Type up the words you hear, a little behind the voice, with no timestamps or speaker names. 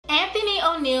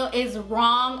Oneal is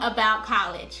wrong about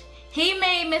college. He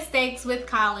made mistakes with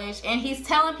college and he's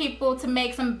telling people to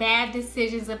make some bad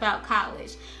decisions about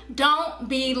college. Don't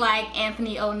be like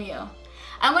Anthony Oneal.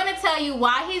 I'm going to tell you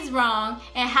why he's wrong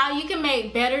and how you can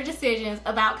make better decisions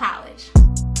about college.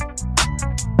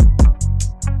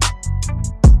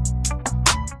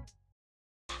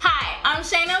 Hi, I'm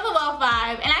SHANA of the Wealth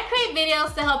Vibe, and I create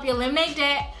videos to help you eliminate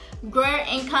debt, grow your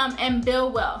income, and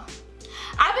build wealth.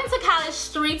 I've been to college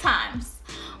 3 times.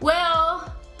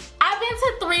 Well, I've been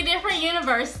to 3 different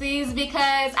universities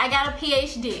because I got a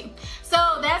PhD. So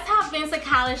that's how I've been to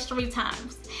college 3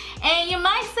 times. And you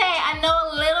might say I know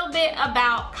a little bit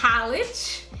about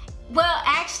college. Well,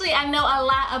 actually, I know a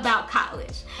lot about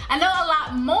college. I know a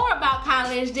lot more about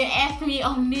college than Anthony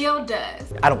Oneal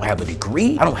does. I don't have a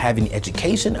degree. I don't have any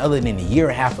education other than a year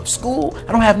and a half of school.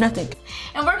 I don't have nothing.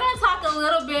 And we're going to talk a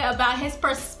little bit about his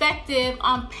perspective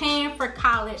on paying for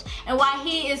college and why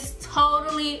he is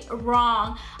totally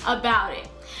wrong about it.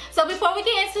 So before we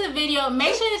get into the video,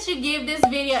 make sure that you give this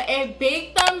video a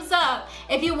big thumbs up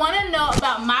if you want to know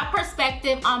about my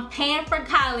perspective on paying for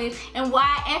college and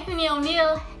why Anthony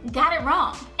Oneal got it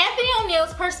wrong. Anthony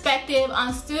Oneal's perspective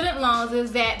on student loans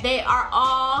is that they are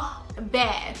all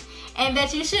bad and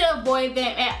that you should avoid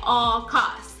them at all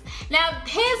costs. Now,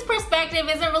 his perspective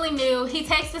isn't really new. He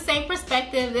takes the same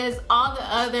perspective as all the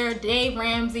other Dave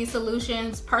Ramsey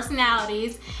Solutions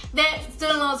personalities that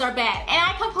student loans are bad. And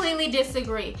I completely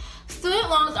disagree. Student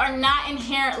loans are not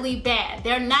inherently bad.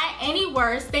 They're not any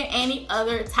worse than any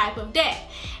other type of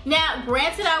debt. Now,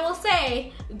 granted, I will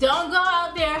say, don't go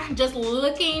out there just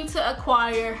looking to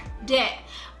acquire debt.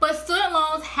 But student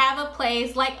loans have a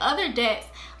place like other debts,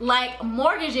 like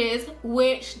mortgages,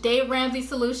 which Dave Ramsey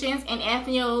Solutions and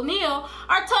Anthony Oneal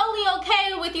are totally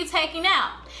okay with you taking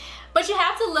out. But you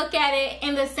have to look at it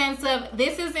in the sense of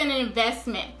this is an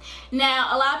investment.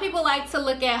 Now, a lot of people like to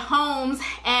look at homes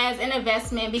as an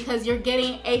investment because you're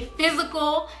getting a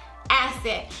physical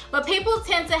asset. But people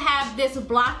tend to have this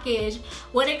blockage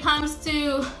when it comes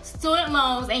to student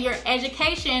loans and your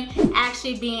education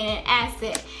actually being an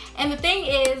asset. And the thing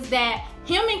is that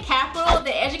human capital,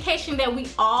 the education that we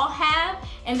all have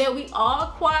and that we all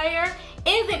acquire,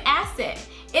 is an asset.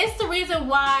 It's the reason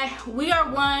why we are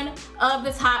one of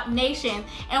the top nations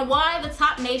and why the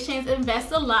top nations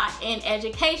invest a lot in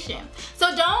education.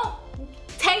 So don't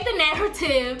take the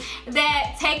narrative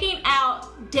that taking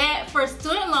out debt for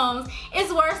student loans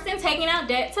is worse than taking out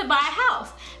debt to buy a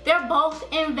house. They're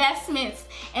both investments,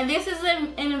 and this is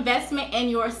an investment in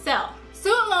yourself.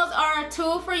 Student loans are a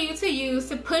tool for you to use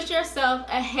to push yourself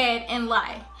ahead in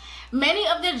life. Many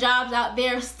of the jobs out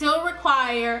there still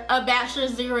require a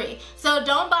bachelor's degree. So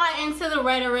don't buy into the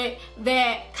rhetoric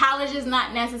that college is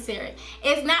not necessary.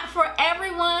 It's not for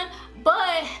everyone,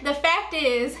 but the fact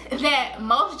is that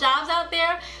most jobs out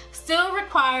there still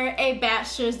require a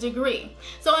bachelor's degree.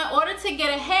 So in order to get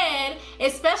ahead,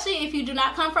 especially if you do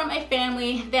not come from a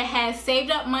family that has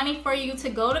saved up money for you to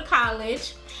go to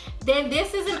college, then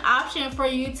this is an option for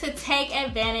you to take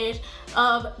advantage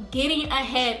of getting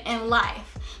ahead in life.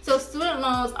 So student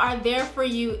loans are there for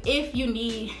you if you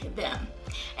need them.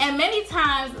 And many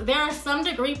times there are some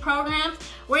degree programs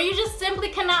where you just simply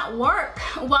cannot work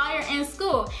while you're in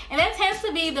school. And that tends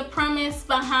to be the premise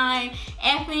behind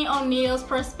Anthony Oneal's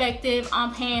perspective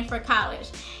on paying for college.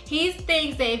 He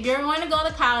thinks that if you're going to go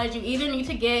to college, you either need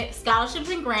to get scholarships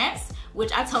and grants,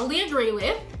 which I totally agree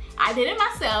with. I did it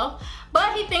myself.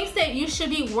 But he thinks that you should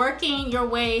be working your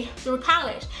way through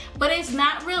college. But it's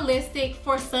not realistic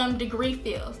for some degree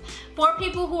fields. For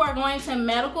people who are going to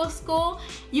medical school,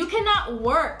 you cannot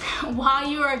work while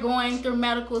you are going through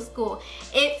medical school.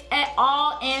 It's an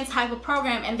all-in type of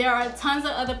program, and there are tons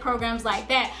of other programs like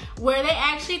that where they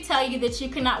actually tell you that you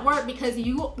cannot work because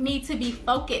you need to be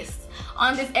focused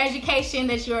on this education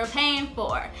that you're paying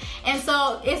for. And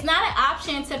so it's not an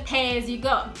option to pay as you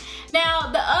go. Now,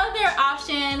 the other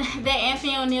option that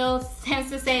Anthony Oneal tends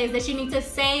to say is that you need to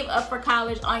save up for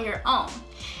college on your own.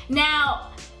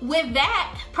 Now, with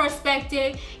that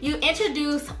perspective, you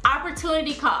introduce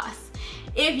opportunity costs.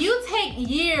 If you take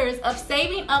years of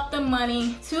saving up the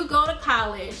money to go to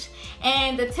college,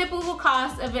 and the typical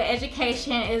cost of an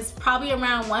education is probably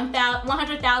around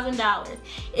 $100,000.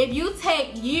 If you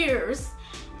take years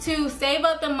to save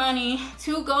up the money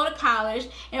to go to college,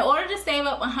 in order to save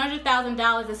up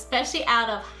 $100,000, especially out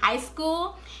of high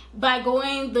school, by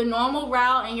going the normal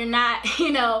route and you're not,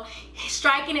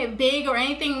 striking it big or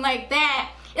anything like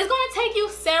that, it's going to take you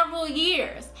several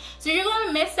years. So you're going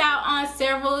to miss out on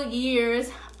several years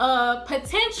of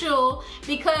potential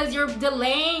because you're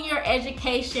delaying your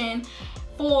education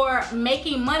for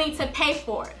making money to pay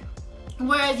for it.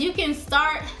 Whereas you can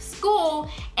start school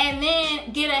and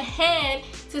then get ahead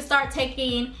to start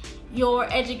taking your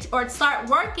or start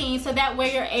working, so that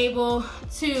way you're able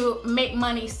to make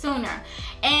money sooner.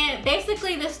 And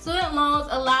basically the student loans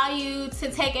allow you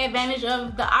to take advantage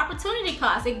of the opportunity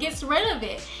cost. It gets rid of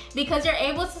it because you're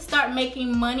able to start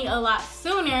making money a lot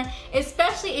sooner,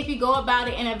 especially if you go about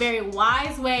it in a very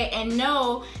wise way and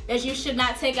know that you should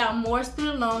not take out more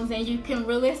student loans than you can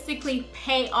realistically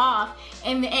pay off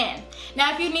in the end.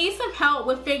 Now, if you need some help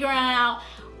with figuring out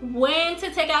when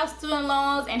to take out student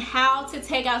loans and how to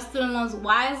take out student loans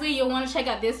wisely, you'll want to check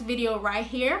out this video right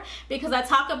here, because I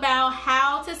talk about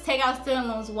how to take out student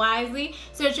loans wisely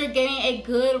so that you're getting a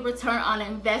good return on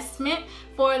investment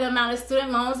for the amount of student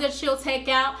loans that you'll take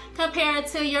out compared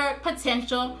to your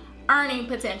potential earning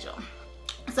potential.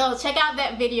 So check out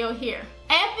that video here.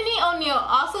 Anthony Oneal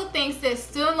also thinks that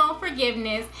student loan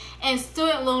forgiveness and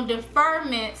student loan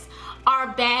deferments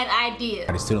are bad ideas.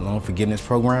 The student loan forgiveness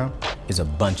program is a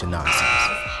bunch of nonsense.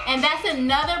 And that's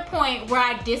another point where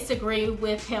I disagree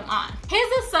with him on. His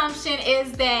assumption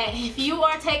is that if you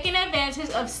are taking advantage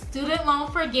of student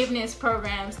loan forgiveness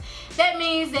programs, that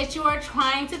means that you are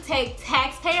trying to take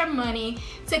taxpayer money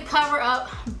to cover up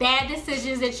bad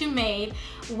decisions that you made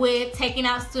with taking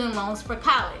out student loans for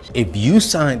college. If you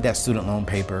signed that student loan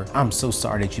paper, I'm so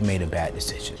sorry that you made a bad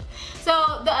decision.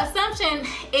 So the assumption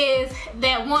is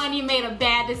that, one, you made a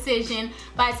bad decision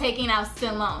by taking out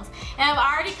student loans. And I've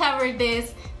already covered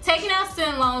this. Taking out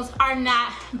student loans are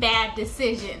not bad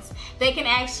decisions. They can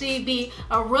actually be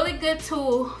a really good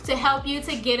tool to help you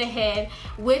to get ahead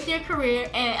with your career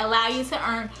and allow you to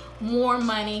earn more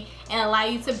money and allow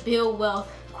you to build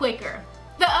wealth quicker.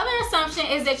 The other assumption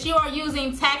is that you are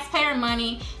using taxpayer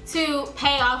money to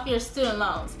pay off your student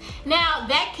loans. Now,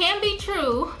 that can be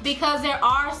true because there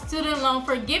are student loan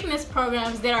forgiveness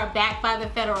programs that are backed by the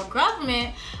federal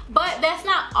government, but that's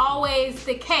not always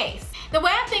the case. The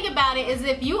way I think about it is,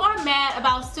 if you are mad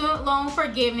about student loan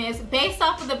forgiveness based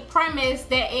off of the premise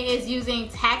that it is using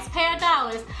taxpayer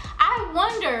dollars, I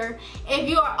wonder if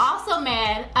you are also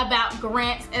mad about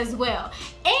grants as well.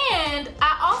 And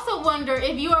I also wonder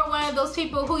if you are one of those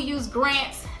people who use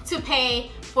grants to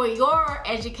pay for your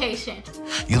education.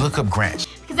 You look up grants.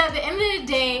 Because at the end of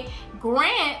the day,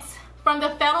 grants from the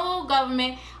federal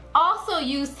government also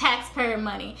use taxpayer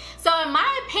money. So in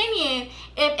my opinion,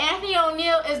 if Anthony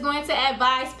Oneal is going to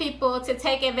advise people to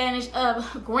take advantage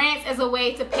of grants as a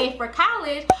way to pay for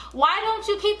college, why don't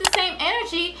you keep the same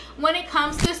energy when it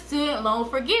comes to student loan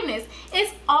forgiveness?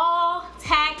 It's all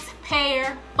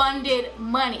taxpayer funded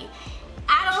money.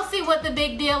 I don't see what the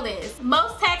big deal is.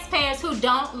 Most taxpayers who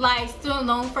don't like student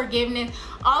loan forgiveness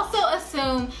also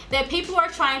assume that people are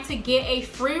trying to get a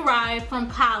free ride from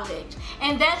college,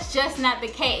 and that's just not the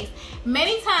case.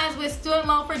 Many times with student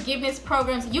loan forgiveness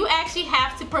programs, you actually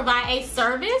have to provide a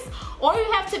service, or you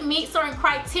have to meet certain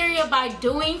criteria by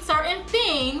doing certain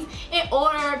things in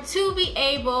order to be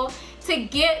able to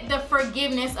get the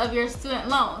forgiveness of your student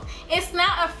loans. It's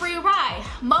not a free ride.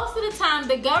 Most of the time,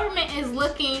 the government is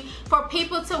looking for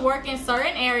people to work in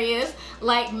certain areas,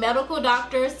 like medical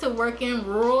doctors to work in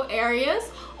rural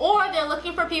areas, or they're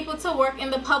looking for people to work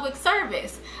in the public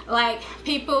service, like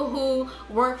people who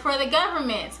work for the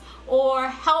government, or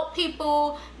help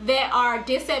people that are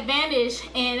disadvantaged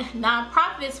in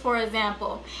nonprofits, for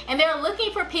example. And they're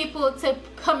looking for people to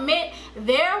commit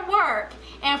their work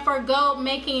and forgo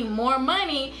making more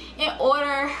money in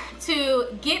order to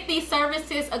get these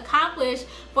services accomplished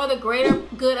for the greater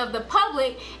good of the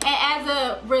public, and as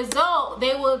a result,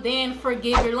 they will then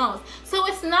forgive your loans. So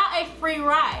it's not a free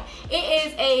ride. It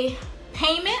is a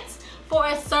payment for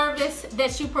a service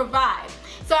that you provide.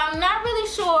 So I'm not really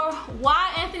sure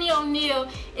why Anthony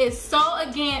Oneal is so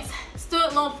against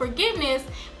student loan forgiveness,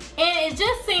 and it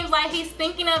just seems like he's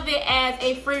thinking of it as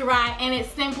a free ride, and it's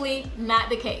simply not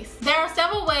the case. There are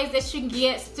several ways that you can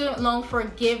get student loan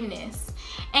forgiveness,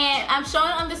 and I'm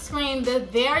showing on the screen the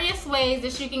various ways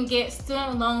that you can get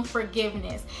student loan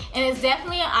forgiveness, and it's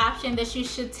definitely an option that you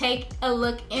should take a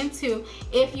look into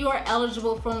if you are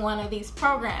eligible for one of these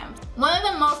programs. One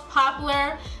of the most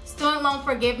popular student loan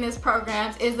forgiveness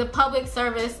programs is the Public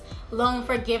Service Loan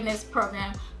Forgiveness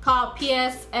Program called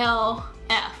PSLF.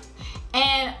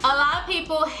 And a lot of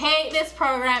people hate this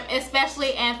program,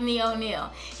 especially Anthony Oneal.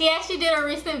 He actually did a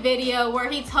recent video where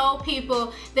he told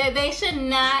people that they should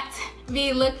not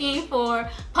be looking for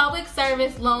public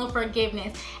service loan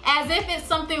forgiveness, as if it's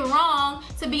something wrong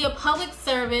to be a public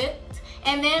servant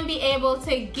and then be able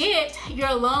to get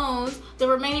your loans, the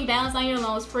remaining balance on your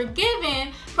loans,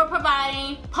 forgiven for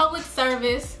providing public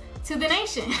service to the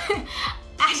nation.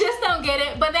 I just don't get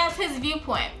it, but that's his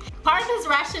viewpoint. Part of his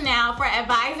rationale for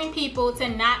advising people to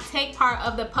not take part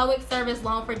of the public service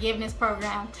loan forgiveness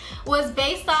program was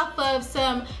based off of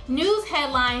some news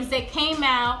headlines that came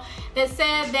out that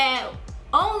said that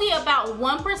only about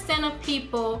 1% of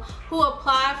people who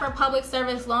apply for public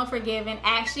service loan forgiven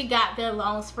actually got their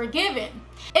loans forgiven.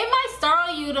 It might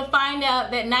startle you to find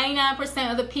out that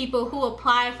 99% of the people who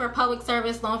applied for public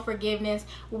service loan forgiveness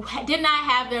did not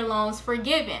have their loans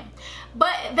forgiven.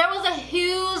 But there was a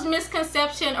huge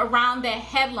misconception around that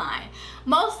headline.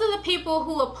 Most of the people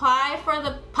who applied for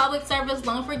the public service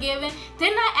loan forgiven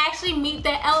did not actually meet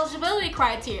the eligibility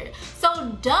criteria.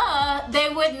 So duh, they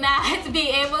would not be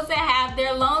able to have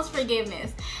their loans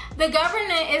forgiveness. The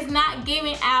government is not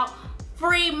giving out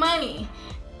free money.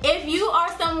 If you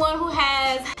are someone who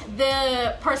has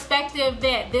the perspective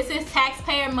that this is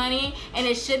taxpayer money and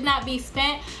it should not be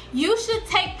spent, you should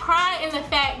take pride in the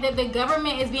fact that the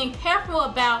government is being careful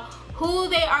about who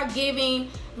they are giving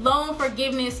loan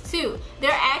forgiveness to.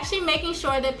 They're actually making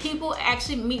sure that people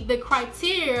actually meet the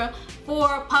criteria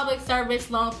for public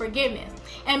service loan forgiveness.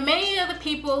 And many of the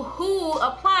people who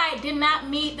applied did not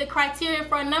meet the criteria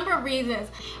for a number of reasons.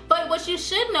 But what you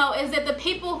should know is that the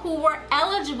people who were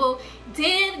eligible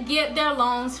did get their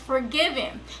loans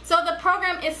forgiven. So the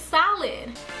program is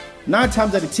solid. 9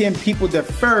 times out of 10, people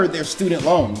defer their student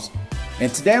loans.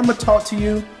 And today I'm going to talk to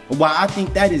you why I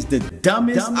think that is the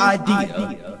dumbest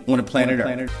idea on the planet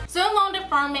Earth. Student loan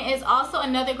deferment is also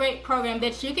another great program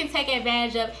that you can take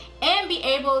advantage of and be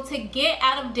able to get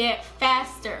out of debt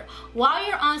faster. While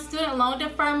you're on student loan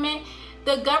deferment,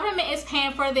 the government is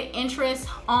paying for the interest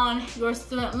on your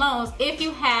student loans if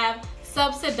you have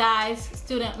subsidized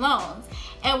student loans.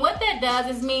 And what that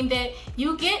does is mean that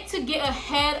you get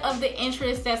ahead of the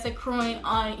interest that's accruing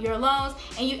on your loans,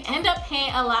 and you end up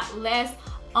paying a lot less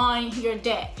on your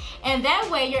debt. And that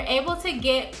way you're able to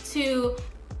get to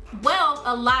wealth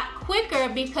a lot quicker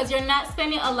because you're not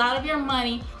spending a lot of your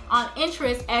money on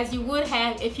interest as you would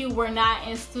have if you were not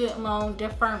in student loan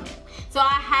deferment. So I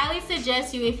highly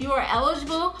suggest you, if you are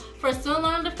eligible for student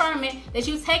loan deferment, that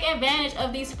you take advantage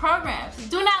of these programs.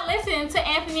 Do not listen to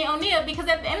Anthony Oneal, because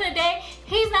at the end of the day,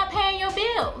 he's not paying your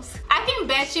bills. I can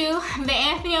bet you that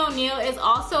Anthony Oneal is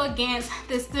also against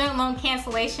the student loan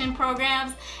cancellation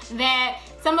programs that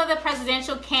some of the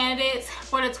presidential candidates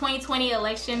for the 2020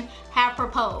 election have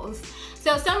proposed.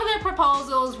 So some of their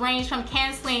proposals range from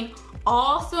canceling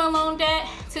all student loan debt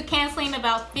to canceling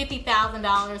about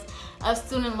 $50,000 of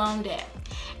student loan debt.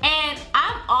 And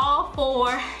I'm all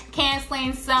for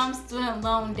canceling some student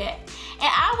loan debt. And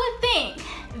I would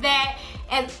think that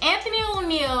as Anthony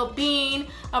Oneal, being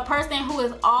a person who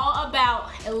is all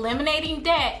about eliminating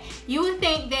debt, you would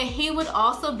think that he would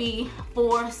also be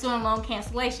for student loan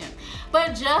cancellation.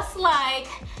 But just like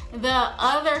the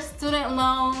other student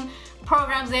loan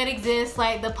programs that exist,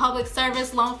 like the public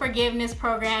service loan forgiveness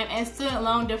program and student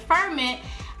loan deferment,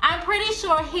 I'm pretty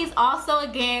sure he's also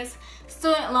against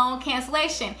student loan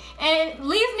cancellation. And it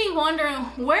leaves me wondering,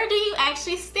 where do you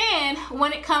actually stand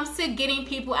when it comes to getting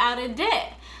people out of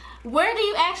debt? Where do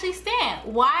you actually stand?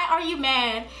 Why are you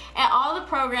mad at all the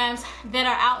programs that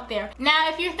are out there? Now,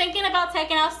 if you're thinking about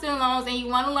taking out student loans and you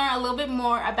want to learn a little bit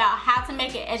more about how to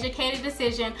make an educated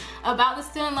decision about the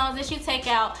student loans that you take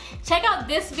out, check out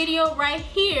this video right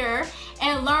here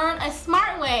and learn a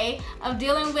smart way of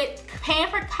dealing with paying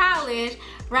for college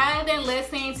rather than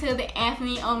listening to the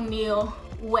Anthony Oneal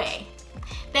way.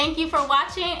 Thank you for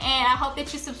watching, and I hope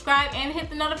that you subscribe and hit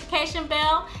the notification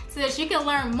bell so that you can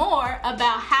learn more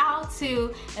about how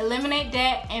to eliminate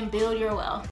debt and build your wealth.